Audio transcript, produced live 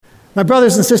My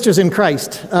brothers and sisters in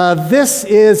Christ, this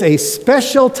is a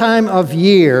special time of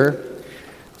year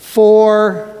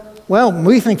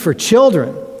we think for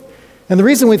children. And the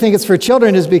reason we think it's for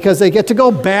children is because they get to go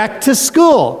back to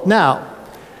school. Now,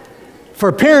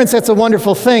 for parents, that's a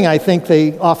wonderful thing. I think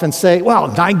they often say, well,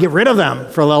 I get rid of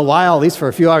them for a little while, at least for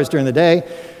a few hours during the day.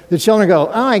 The children go,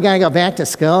 oh, I got to go back to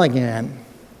school again.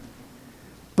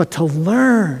 But to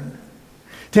learn,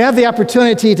 to have the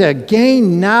opportunity to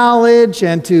gain knowledge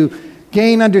and to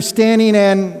gain understanding,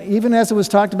 and even as it was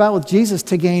talked about with Jesus,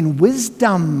 to gain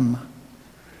wisdom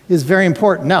is very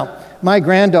important. Now, my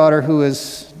granddaughter, who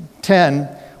is 10,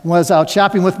 was out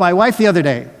shopping with my wife the other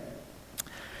day.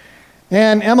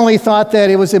 And Emily thought that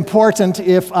it was important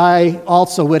if I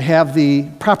also would have the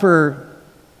proper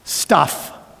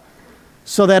stuff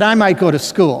so that I might go to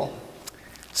school.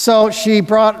 So she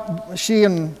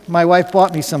and my wife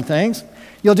bought me some things.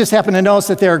 You'll just happen to notice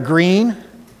that they're green,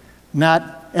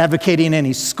 not advocating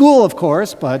any school, of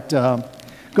course, but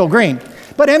go green.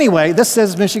 But anyway, this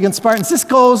says Michigan Spartans. This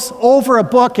goes over a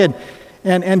book,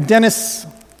 and Dennis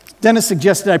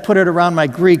suggested I put it around my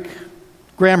Greek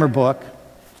grammar book.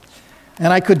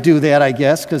 And I could do that, I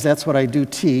guess, because that's what I do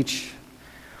teach.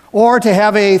 Or to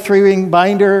have a 3-ring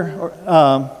binder,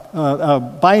 a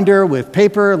binder with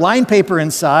paper, lined paper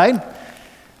inside.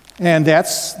 And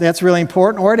that's really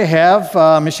important. Or to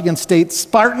have Michigan State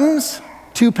Spartans,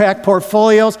 2-pack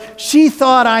portfolios. She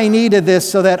thought I needed this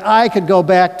so that I could go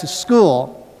back to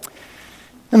school.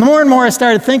 And the more and more I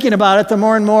started thinking about it, the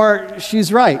more and more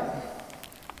she's right.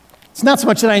 It's not so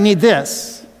much that I need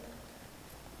this,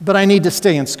 but I need to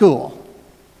stay in school.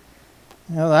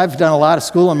 You know, I've done a lot of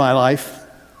school in my life.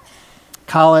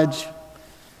 College,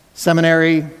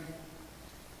 seminary,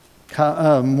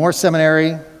 more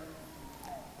seminary,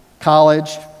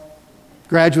 college,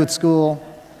 graduate school.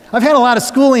 I've had a lot of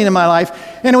schooling in my life,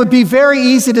 and it would be very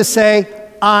easy to say,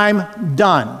 I'm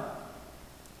done.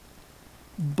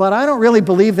 But I don't really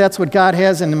believe that's what God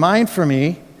has in mind for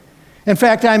me. In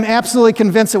fact, I'm absolutely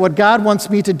convinced that what God wants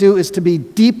me to do is to be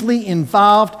deeply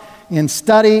involved in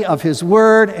study of His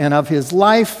Word and of His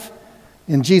life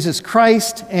in Jesus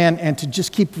Christ, and to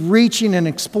just keep reaching and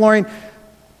exploring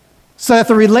so that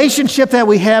the relationship that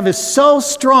we have is so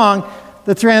strong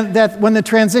that when the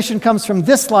transition comes from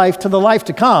this life to the life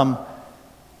to come,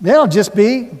 it'll just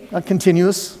be a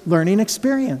continuous learning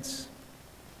experience.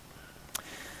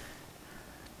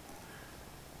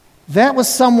 That was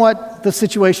somewhat the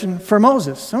situation for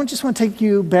Moses. I just want to take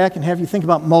you back and have you think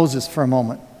about Moses for a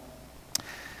moment.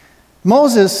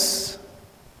 Moses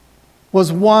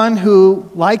was one who,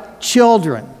 like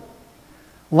children,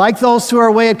 like those who are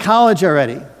away at college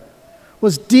already,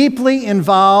 was deeply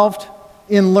involved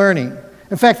in learning.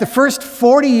 In fact, the first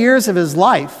 40 years of his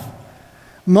life,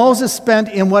 Moses spent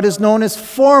in what is known as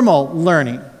formal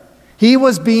learning. He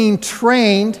was being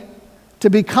trained to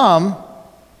become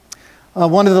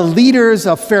one of the leaders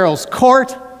of Pharaoh's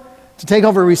court, to take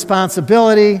over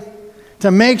responsibility,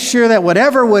 to make sure that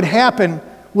whatever would happen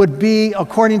would be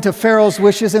according to Pharaoh's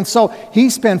wishes. And so he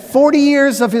spent 40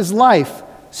 years of his life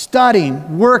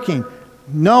studying, working,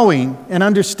 knowing, and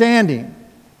understanding.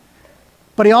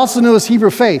 But he also knew his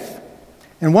Hebrew faith.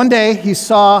 And one day he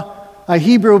saw a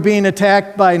Hebrew being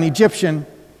attacked by an Egyptian,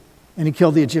 and he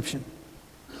killed the Egyptian.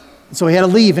 And so he had to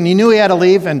leave, and he knew he had to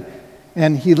leave, and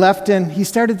he left, and he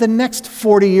started the next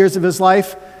 40 years of his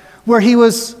life where he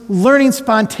was learning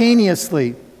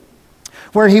spontaneously,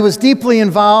 where he was deeply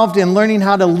involved in learning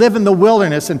how to live in the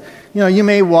wilderness. And you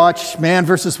may watch Man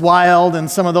vs. Wild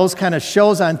and some of those kind of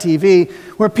shows on TV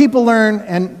where people learn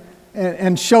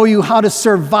and show you how to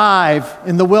survive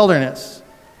in the wilderness.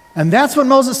 And that's what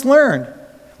Moses learned.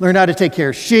 Learned how to take care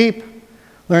of sheep,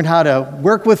 learned how to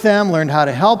work with them, learned how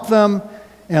to help them,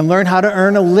 and learned how to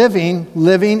earn a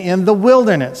living in the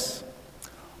wilderness.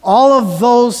 All of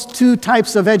those two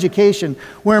types of education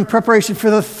were in preparation for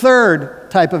the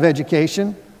third type of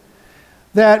education.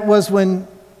 That was when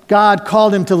God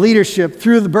called him to leadership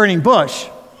through the burning bush,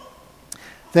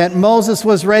 that Moses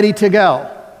was ready to go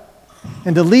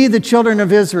and to lead the children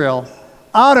of Israel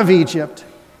out of Egypt,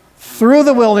 through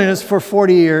the wilderness for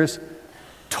 40 years,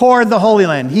 toward the Holy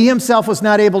Land. He himself was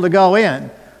not able to go in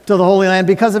to the Holy Land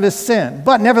because of his sin.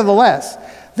 But nevertheless,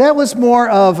 that was more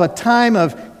of a time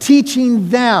of teaching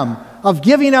them, of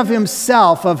giving of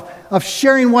himself, of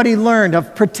sharing what he learned,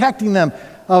 of protecting them,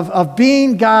 of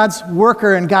being God's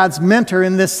worker and God's mentor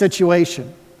in this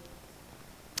situation.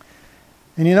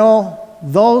 And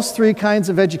those three kinds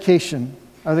of education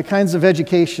are the kinds of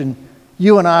education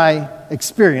you and I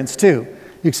experience too.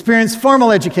 You experience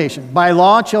formal education. By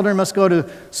law, children must go to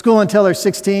school until they're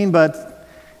 16, but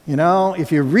You know,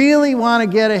 if you really want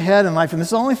to get ahead in life, and this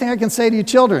is the only thing I can say to you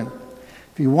children,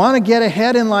 if you want to get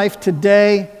ahead in life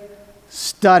today,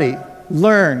 study,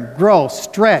 learn, grow,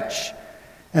 stretch,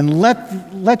 and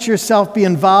let yourself be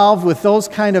involved with those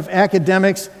kind of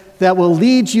academics that will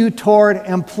lead you toward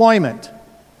employment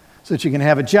so that you can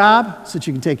have a job, so that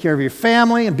you can take care of your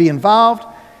family and be involved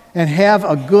and have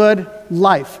a good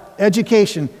life.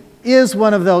 Education is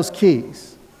one of those keys.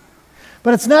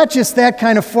 But it's not just that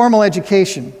kind of formal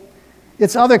education.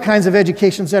 It's other kinds of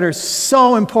educations that are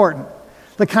so important.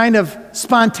 The kind of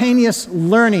spontaneous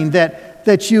learning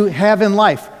that you have in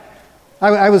life.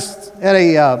 I was at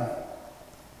a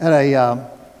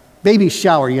baby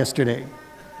shower yesterday.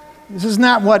 This is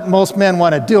not what most men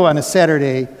want to do on a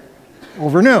Saturday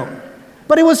over noon.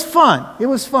 But it was fun. It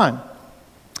was fun.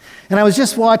 And I was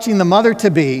just watching the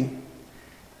mother-to-be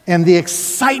and the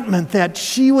excitement that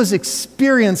she was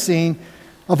experiencing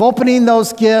of opening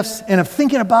those gifts and of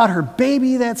thinking about her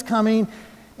baby that's coming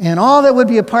and all that would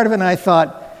be a part of it. And I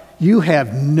thought, you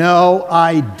have no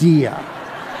idea.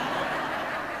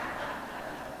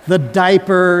 The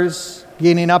diapers,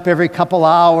 getting up every couple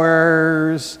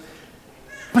hours.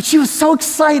 But she was so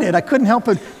excited. I couldn't help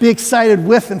but be excited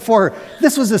with and for her.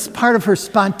 This was this part of her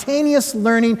spontaneous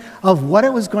learning of what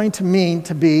it was going to mean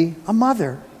to be a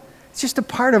mother. It's just a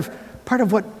part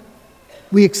of what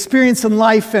we experience in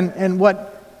life and what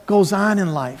goes on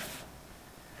in life.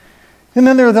 And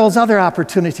then there are those other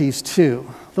opportunities too.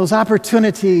 Those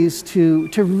opportunities to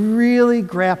really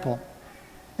grapple.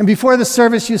 And before the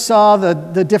service, you saw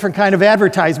the different kind of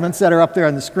advertisements that are up there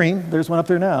on the screen. There's one up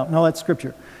there now. No, that's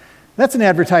Scripture. That's an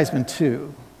advertisement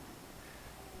too.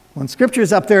 When Scripture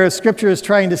is up there, Scripture is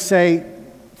trying to say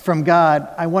from God,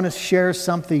 I want to share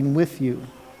something with you.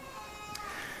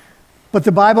 But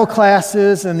the Bible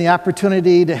classes and the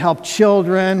opportunity to help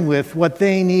children with what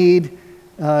they need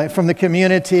from the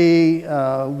community,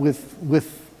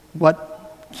 with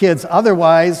what kids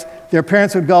otherwise, their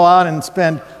parents would go out and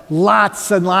spend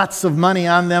lots and lots of money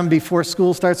on them before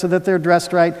school starts so that they're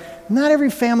dressed right. Not every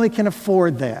family can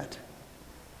afford that.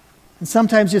 And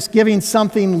sometimes just giving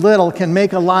something little can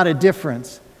make a lot of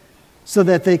difference so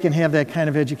that they can have that kind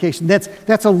of education.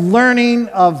 That's a learning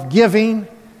of giving.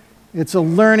 It's a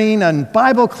learning on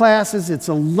Bible classes. It's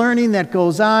a learning that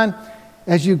goes on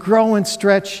as you grow and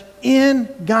stretch in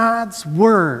God's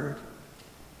Word.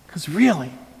 Because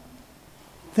really,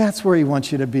 that's where He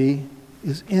wants you to be,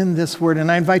 is in this Word.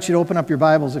 And I invite you to open up your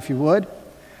Bibles, if you would,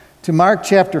 to Mark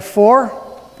chapter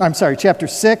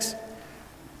 6,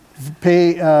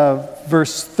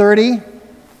 verse 30.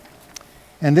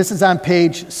 And this is on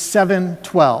page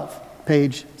 712.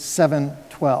 Page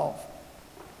 712.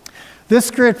 This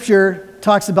scripture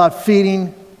talks about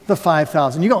feeding the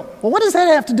 5,000. You go, well, what does that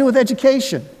have to do with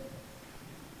education?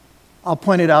 I'll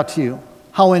point it out to you.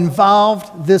 How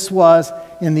involved this was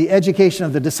in the education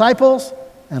of the disciples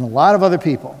and a lot of other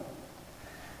people.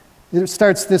 It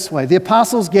starts this way. The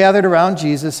apostles gathered around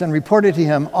Jesus and reported to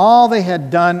him all they had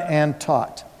done and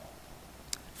taught.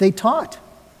 They taught.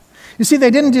 You see,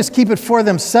 they didn't just keep it for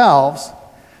themselves.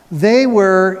 They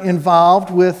were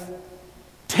involved with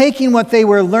taking what they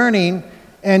were learning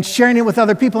and sharing it with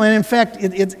other people. And in fact,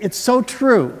 it's so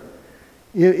true.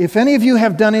 If any of you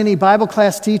have done any Bible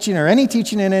class teaching or any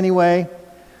teaching in any way,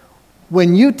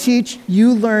 when you teach,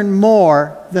 you learn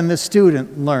more than the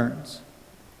student learns.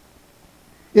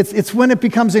 It's when it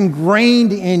becomes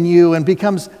ingrained in you and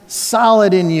becomes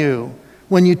solid in you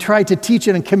when you try to teach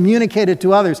it and communicate it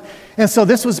to others. And so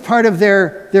this was part of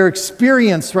their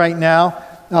experience right now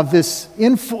of this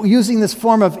using this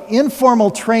form of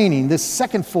informal training, this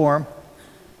second form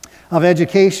of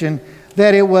education,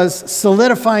 that it was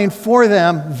solidifying for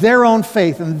them their own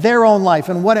faith and their own life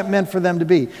and what it meant for them to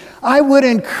be. I would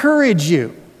encourage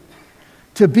you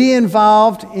to be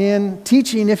involved in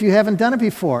teaching if you haven't done it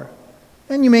before.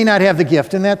 And you may not have the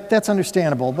gift, and that's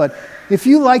understandable. But if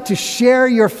you like to share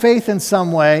your faith in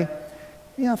some way,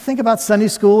 think about Sunday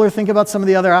school or think about some of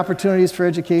the other opportunities for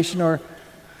education or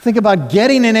think about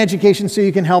getting an education so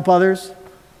you can help others.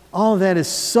 All of that is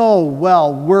so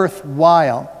well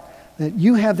worthwhile that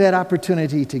you have that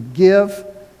opportunity to give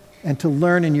and to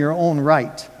learn in your own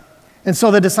right. And so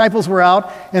the disciples were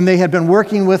out, and they had been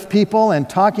working with people and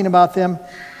talking about them.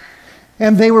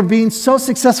 And they were being so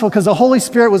successful because the Holy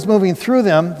Spirit was moving through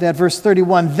them, that verse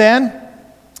 31, then,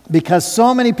 because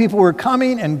so many people were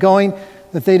coming and going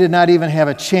that they did not even have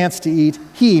a chance to eat,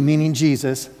 he, meaning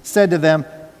Jesus, said to them,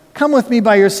 come with me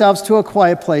by yourselves to a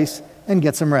quiet place and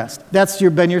get some rest. That's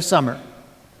been your summer.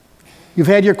 You've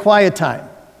had your quiet time.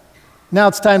 Now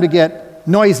it's time to get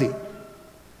noisy.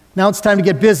 Now it's time to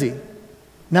get busy.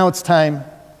 Now it's time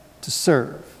to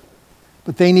serve.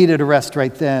 But they needed a rest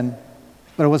right then,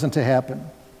 but it wasn't to happen.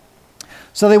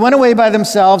 So they went away by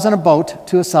themselves in a boat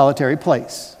to a solitary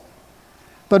place.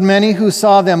 But many who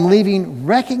saw them leaving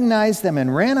recognized them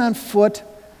and ran on foot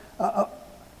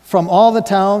from all the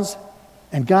towns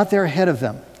and got there ahead of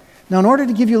them. Now, in order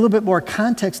to give you a little bit more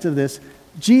context of this,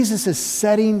 Jesus is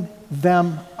setting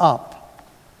them up.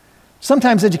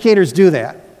 Sometimes educators do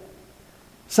that.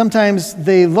 Sometimes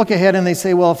they look ahead and they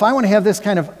say, well, if I want to have this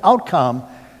kind of outcome,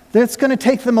 then it's going to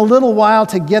take them a little while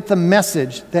to get the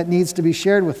message that needs to be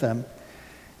shared with them.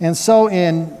 And so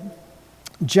in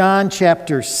John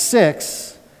chapter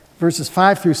 6, verses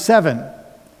 5 through 7,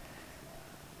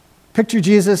 picture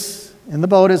Jesus in the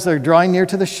boat as they're drawing near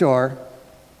to the shore.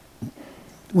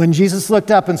 When Jesus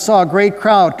looked up and saw a great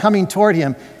crowd coming toward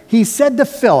him, he said to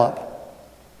Philip,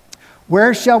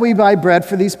 "Where shall we buy bread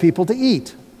for these people to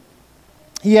eat?"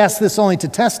 He asked this only to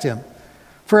test him,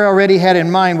 for he already had in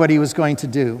mind what he was going to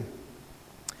do.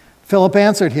 Philip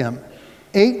answered him,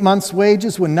 8 months'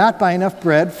 wages would not buy enough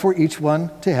bread for each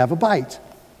one to have a bite.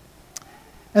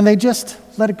 And they just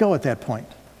let it go at that point.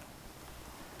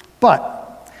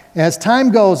 But as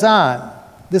time goes on,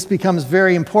 this becomes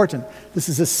very important. This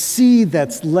is a seed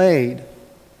that's laid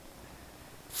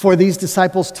for these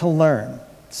disciples to learn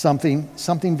something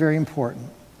very important.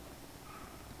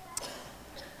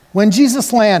 When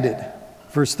Jesus landed,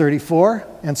 verse 34,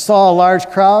 and saw a large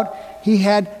crowd, he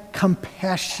had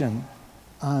compassion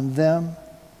on them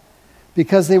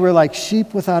because they were like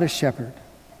sheep without a shepherd.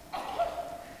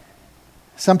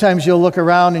 Sometimes you'll look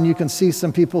around and you can see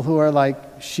some people who are like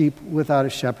sheep without a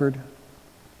shepherd.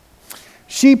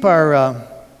 Sheep are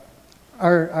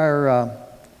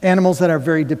animals that are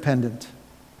very dependent.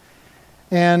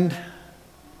 And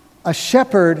a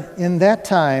shepherd in that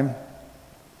time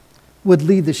would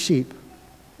lead the sheep.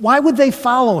 Why would they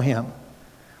follow him?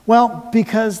 Well,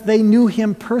 because they knew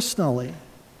him personally.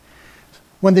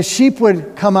 When the sheep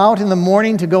would come out in the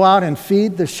morning to go out and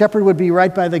feed, the shepherd would be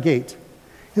right by the gate.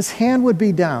 His hand would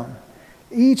be down.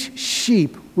 Each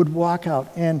sheep would walk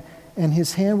out, and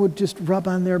his hand would just rub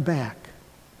on their back.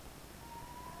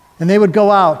 And they would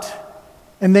go out,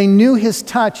 and they knew his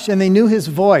touch, and they knew his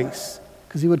voice,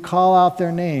 because he would call out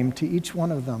their name to each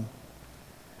one of them.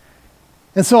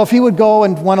 And so if he would go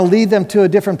and want to lead them to a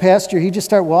different pasture, he'd just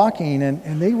start walking,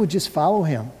 and they would just follow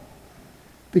him,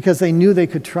 because they knew they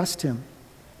could trust him.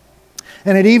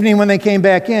 And at evening when they came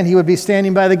back in, he would be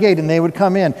standing by the gate, and they would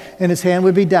come in, and his hand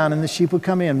would be down, and the sheep would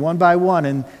come in one by one,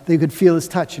 and they could feel his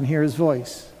touch and hear his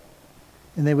voice.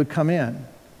 And they would come in.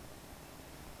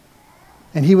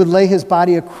 And he would lay his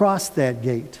body across that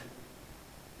gate.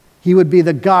 He would be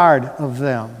the guard of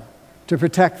them to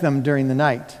protect them during the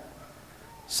night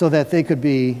so that they could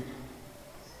be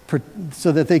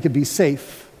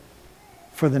safe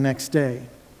for the next day.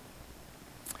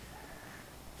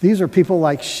 These are people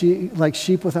like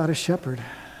sheep without a shepherd.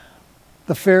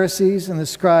 The Pharisees and the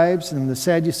scribes and the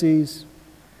Sadducees,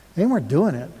 they weren't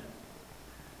doing it.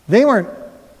 They weren't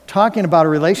talking about a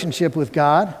relationship with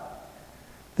God.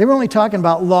 They were only talking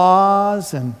about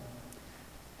laws and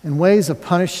ways of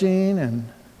punishing and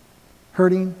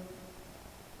hurting.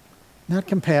 Not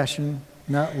compassion,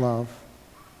 not love.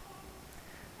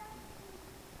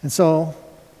 And so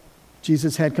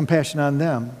Jesus had compassion on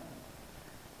them.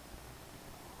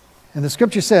 And the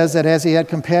scripture says that as he had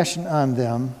compassion on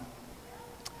them,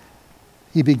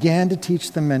 he began to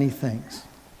teach them many things.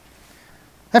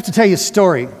 I have to tell you a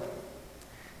story.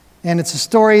 And it's a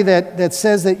story that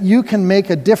says that you can make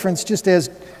a difference just as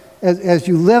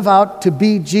you live out to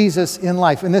be Jesus in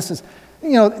life. And this is,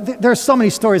 there are so many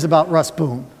stories about Russ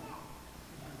Boone.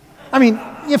 I mean,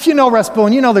 if you know Russ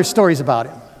Boone, you know there's stories about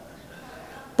him.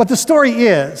 But the story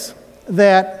is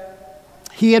that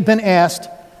he had been asked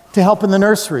to help in the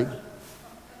nursery.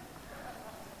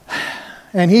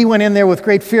 And he went in there with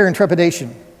great fear and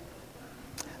trepidation,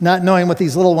 not knowing what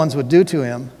these little ones would do to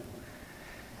him.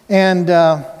 And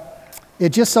it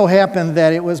just so happened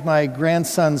that it was my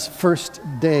grandson's first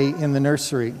day in the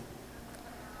nursery.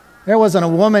 There wasn't a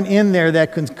woman in there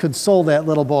that could console that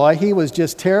little boy. He was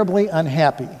just terribly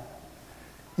unhappy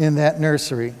in that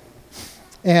nursery.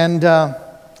 And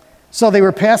so they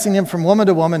were passing him from woman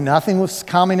to woman. Nothing was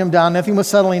calming him down. Nothing was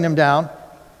settling him down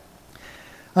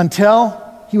until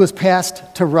he was passed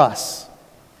to Russ.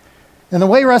 And the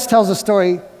way Russ tells the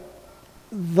story,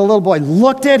 the little boy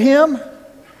looked at him.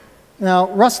 Now,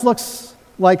 Russ looks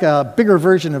like a bigger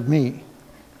version of me.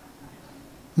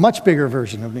 Much bigger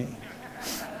version of me.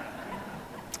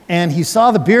 And he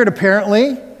saw the beard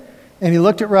apparently, and he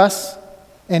looked at Russ,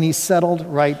 and he settled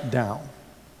right down.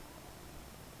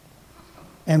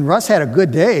 And Russ had a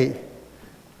good day.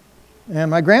 And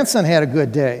my grandson had a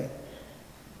good day.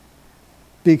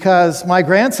 because my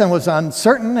grandson was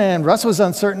uncertain and Russ was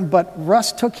uncertain, but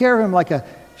Russ took care of him like a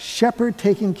shepherd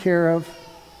taking care of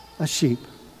a sheep.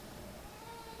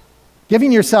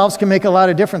 Giving yourselves can make a lot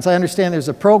of difference. I understand there's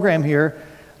a program here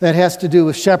that has to do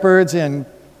with shepherds in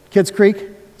Kids Creek.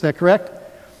 Is that correct?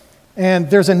 And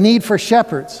there's a need for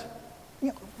shepherds.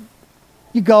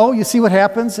 You go, you see what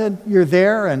happens, and you're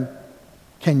there, and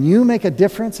can you make a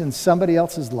difference in somebody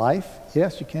else's life?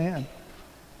 Yes, you can.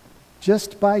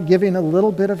 Just by giving a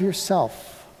little bit of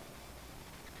yourself,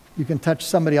 you can touch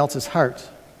somebody else's heart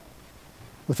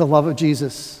with the love of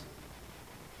Jesus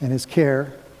and his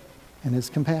care and his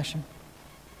compassion.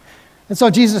 And so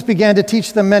Jesus began to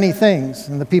teach them many things,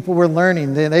 and the people were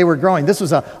learning. They were growing. This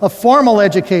was a formal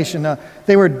education.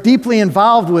 They were deeply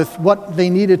involved with what they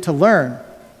needed to learn.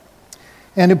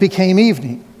 And it became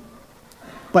evening.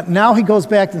 But now he goes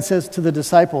back and says to the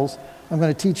disciples, I'm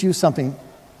going to teach you something.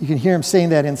 You can hear him saying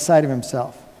that inside of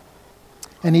himself.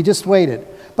 And he just waited.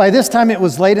 By this time it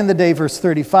was late in the day, verse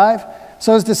 35.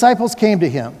 So his disciples came to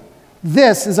him.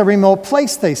 This is a remote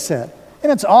place, they said,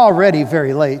 and it's already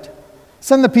very late.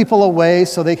 Send the people away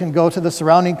so they can go to the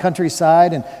surrounding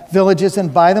countryside and villages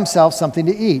and buy themselves something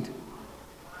to eat.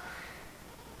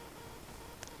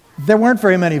 There weren't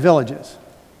very many villages.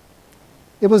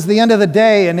 It was the end of the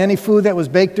day, and any food that was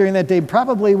baked during that day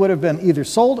probably would have been either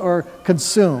sold or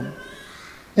consumed.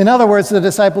 In other words, the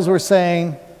disciples were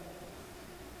saying,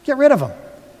 get rid of them.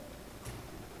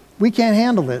 We can't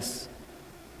handle this.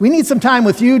 We need some time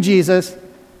with you, Jesus.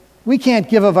 We can't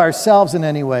give of ourselves in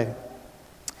any way.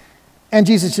 And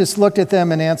Jesus just looked at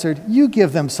them and answered, you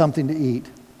give them something to eat.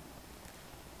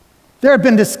 There had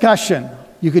been discussion,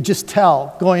 you could just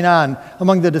tell, going on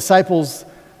among the disciples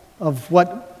of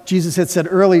what Jesus had said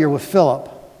earlier with Philip.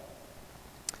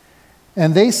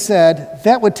 And they said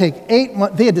that would take 8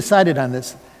 months. They had decided on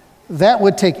this. That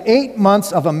would take 8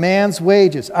 months of a man's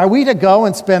wages. Are we to go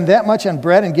and spend that much on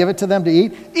bread and give it to them to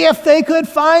eat? If they could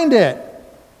find it.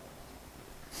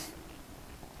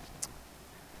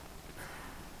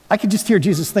 I could just hear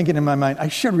Jesus thinking in my mind, I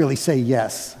should really say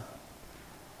yes.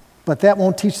 But that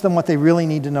won't teach them what they really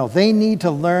need to know. They need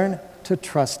to learn to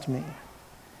trust me.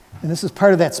 And this is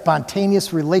part of that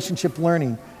spontaneous relationship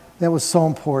learning that was so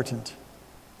important.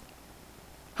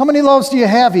 How many loaves do you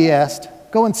have, he asked.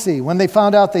 Go and see. When they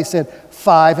found out, they said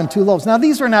 5 and 2 loaves. Now,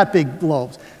 these were not big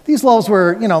loaves. These loaves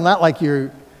were, not like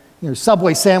your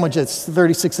Subway sandwich that's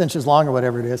 36 inches long or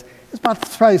whatever it is. It's about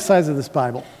probably the size of this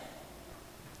Bible.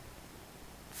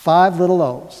 5 little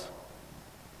loaves.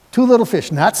 2 little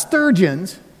fish, not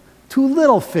sturgeons, 2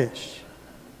 little fish.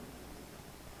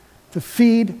 To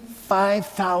feed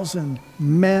 5,000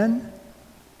 men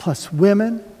plus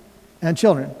women and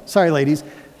children. Sorry, ladies.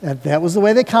 That was the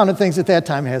way they counted things at that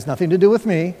time. It has nothing to do with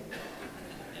me.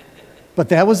 But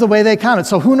that was the way they counted.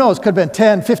 So who knows? Could have been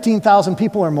 10, 15,000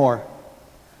 people or more.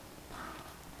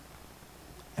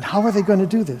 And how are they going to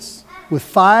do this? With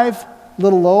 5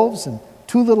 little loaves and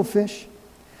 2 little fish?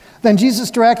 Then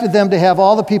Jesus directed them to have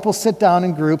all the people sit down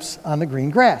in groups on the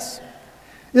green grass.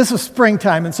 This was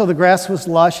springtime, and so the grass was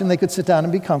lush, and they could sit down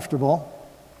and be comfortable.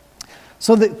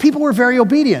 So the people were very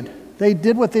obedient. They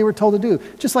did what they were told to do.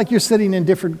 Just like you're sitting in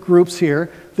different groups here,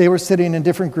 they were sitting in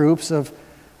different groups of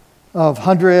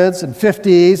hundreds and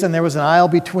 50s, and there was an aisle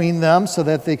between them so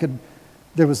that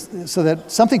so that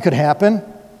something could happen.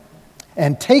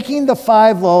 And taking the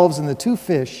 5 loaves and the 2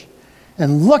 fish,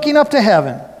 and looking up to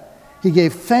heaven, he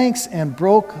gave thanks and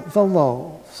broke the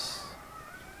loaves.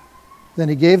 Then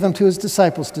he gave them to his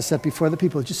disciples to set before the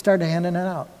people. He just started handing it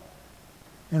out.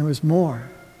 And there was more.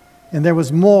 And there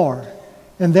was more.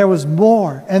 And there was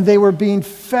more. And they were being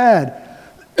fed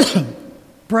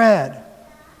bread,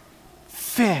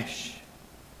 fish.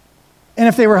 And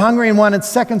if they were hungry and wanted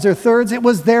seconds or thirds, it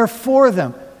was there for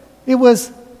them. It was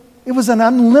an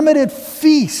unlimited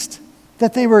feast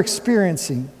that they were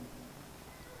experiencing.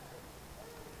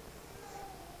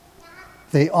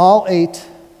 They all ate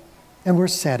and were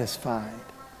satisfied.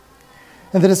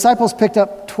 And the disciples picked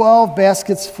up 12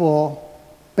 basketfuls.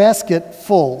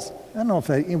 I don't know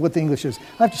what the English is.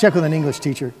 I have to check with an English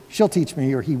teacher. She'll teach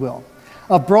me, or he will.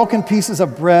 Of broken pieces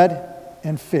of bread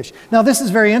and fish. Now, this is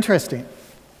very interesting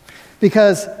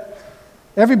because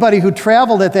everybody who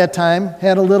traveled at that time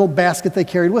had a little basket they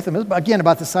carried with them. It was, again,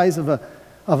 about the size of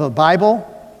a Bible,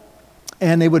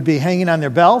 and they would be hanging on their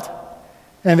belt.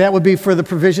 And that would be for the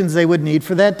provisions they would need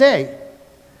for that day.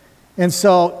 And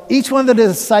so each one of the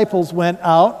disciples went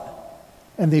out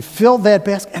and they filled that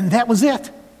basket, and that was it.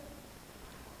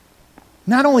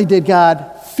 Not only did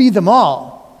God feed them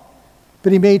all,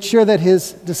 but he made sure that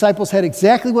his disciples had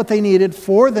exactly what they needed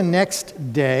for the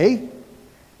next day,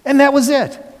 and that was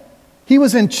it. He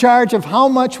was in charge of how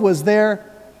much was there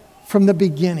from the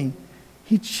beginning.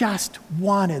 He just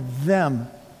wanted them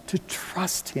to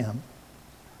trust him.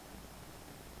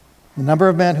 The number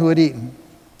of men who had eaten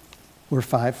were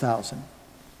 5,000.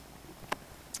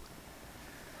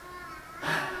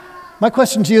 My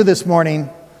question to you this morning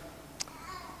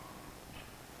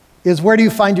is, where do you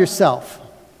find yourself?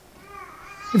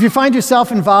 If you find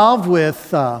yourself involved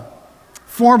with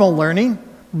formal learning,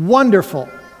 wonderful.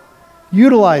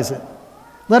 Utilize it.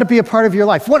 Let it be a part of your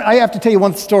life. I have to tell you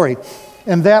one story,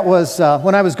 and that was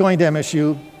when I was going to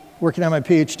MSU, working on my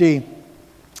PhD.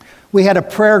 We had a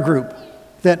prayer group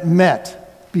that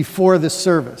met before the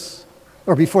service,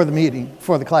 or before the meeting,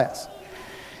 before the class.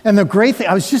 And the great thing,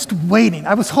 I was just waiting.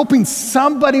 I was hoping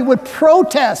somebody would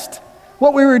protest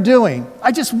what we were doing.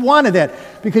 I just wanted that,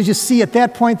 because you see, at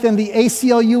that point, then the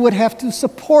ACLU would have to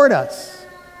support us.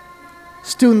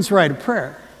 Students write a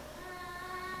prayer.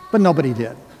 But nobody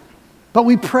did. But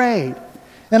we prayed.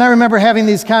 And I remember having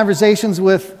these conversations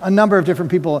with a number of different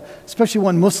people, especially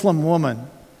one Muslim woman,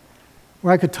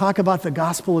 where I could talk about the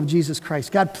gospel of Jesus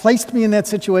Christ. God placed me in that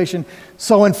situation,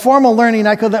 so in formal learning,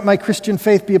 I could let my Christian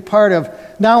faith be a part of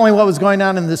not only what was going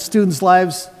on in the students'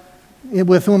 lives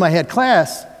with whom I had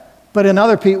class, but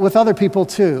with other people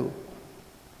too.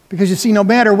 Because you see, no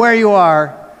matter where you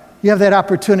are, you have that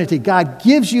opportunity. God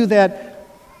gives you that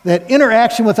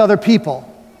interaction with other people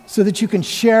so that you can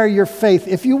share your faith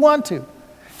if you want to.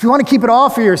 If you want to keep it all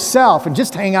for yourself and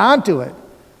just hang on to it,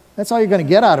 that's all you're going to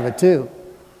get out of it too,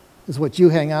 is what you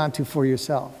hang on to for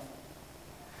yourself.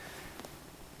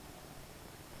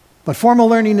 But formal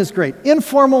learning is great.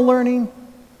 Informal learning,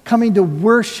 coming to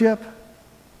worship,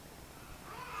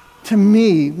 to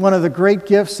me, one of the great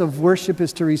gifts of worship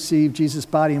is to receive Jesus'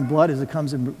 body and blood as it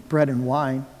comes in bread and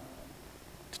wine.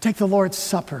 To take the Lord's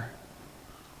Supper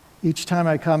each time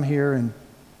I come here and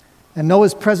know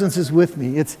his presence is with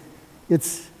me.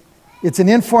 It's an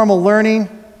informal learning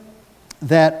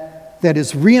that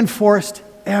is reinforced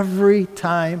every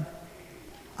time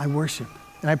I worship.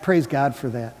 And I praise God for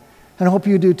that. And I hope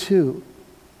you do too.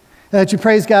 And that you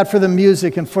praise God for the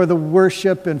music and for the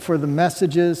worship and for the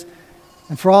messages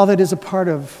and for all that is a part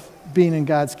of being in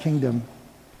God's kingdom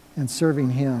and serving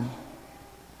him.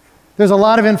 There's a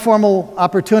lot of informal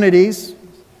opportunities.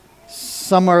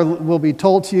 Some will be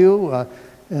told to you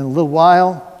in a little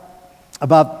while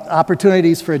about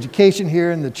opportunities for education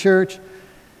here in the church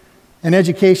and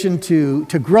education to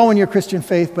grow in your Christian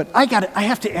faith. But I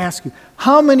have to ask you,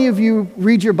 how many of you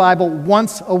read your Bible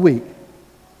once a week?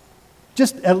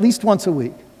 Just at least once a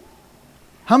week.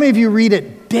 How many of you read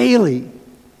it daily?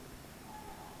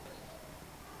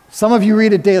 Some of you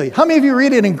read it daily. How many of you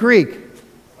read it in Greek?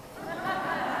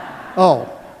 Oh,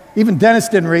 even Dennis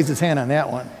didn't raise his hand on that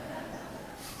one.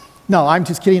 No, I'm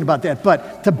just kidding about that.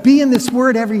 But to be in this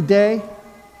Word every day,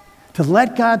 to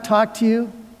let God talk to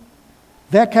you,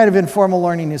 that kind of informal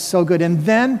learning is so good. And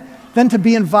then to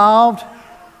be involved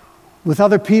with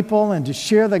other people and to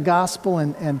share the gospel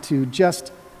and to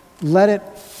just let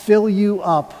it fill you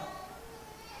up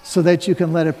so that you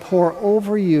can let it pour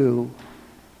over you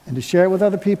and to share it with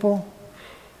other people,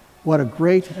 what a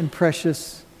great and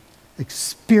precious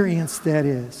experience that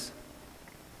is.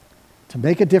 To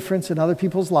make a difference in other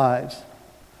people's lives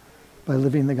by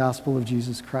living the gospel of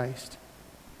Jesus Christ.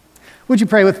 Would you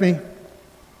pray with me?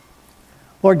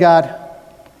 Lord God,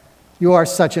 you are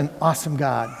such an awesome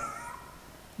God.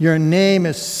 Your name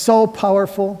is so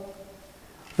powerful.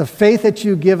 The faith that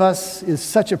you give us is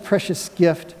such a precious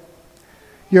gift.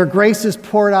 Your grace is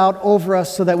poured out over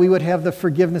us so that we would have the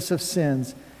forgiveness of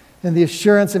sins and the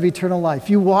assurance of eternal life.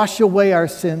 You wash away our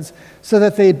sins so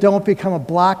that they don't become a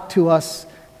block to us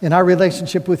in our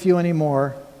relationship with you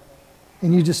anymore.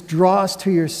 And you just draw us to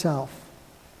yourself.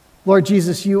 Lord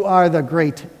Jesus, you are the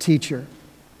great teacher.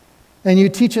 And you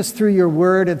teach us through your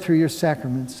word and through your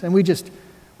sacraments. And we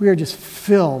are just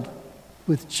filled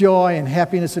with joy and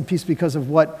happiness and peace because of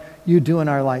what you do in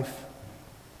our life.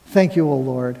 Thank you, O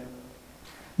Lord.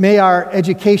 May our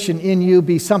education in you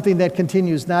be something that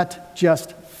continues not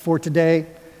just for today,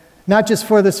 not just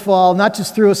for this fall, not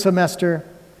just through a semester,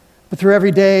 but through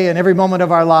every day and every moment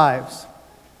of our lives.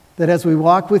 That as we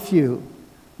walk with you,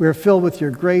 we are filled with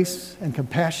your grace and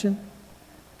compassion,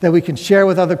 that we can share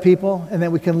with other people, and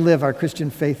that we can live our Christian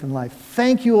faith and life.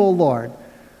 Thank you, O Lord,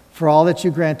 for all that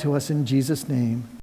you grant to us in Jesus' name.